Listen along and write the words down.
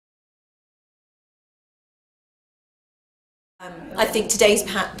I think today's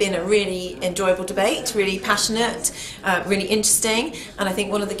been a really enjoyable debate, really passionate, really interesting, and I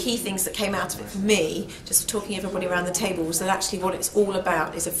think one of the key things that came out of it for me, just talking everybody around the table, was that actually what it's all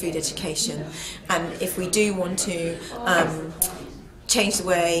about is a food education. And if we do want to change the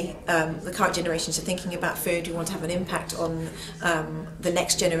way the current generations are thinking about food, we want to have an impact on the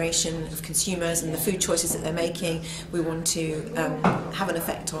next generation of consumers and the food choices that they're making, we want to have an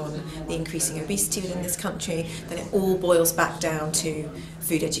effect on the increasing obesity within this country, then it all boils back down to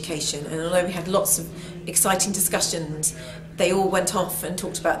food education. And although we had lots of exciting discussions, they all went off and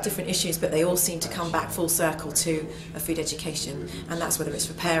talked about different issues, but they all seem to come back full circle to a food education, and that's whether it's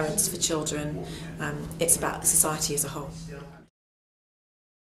for parents, for children, it's about society as a whole.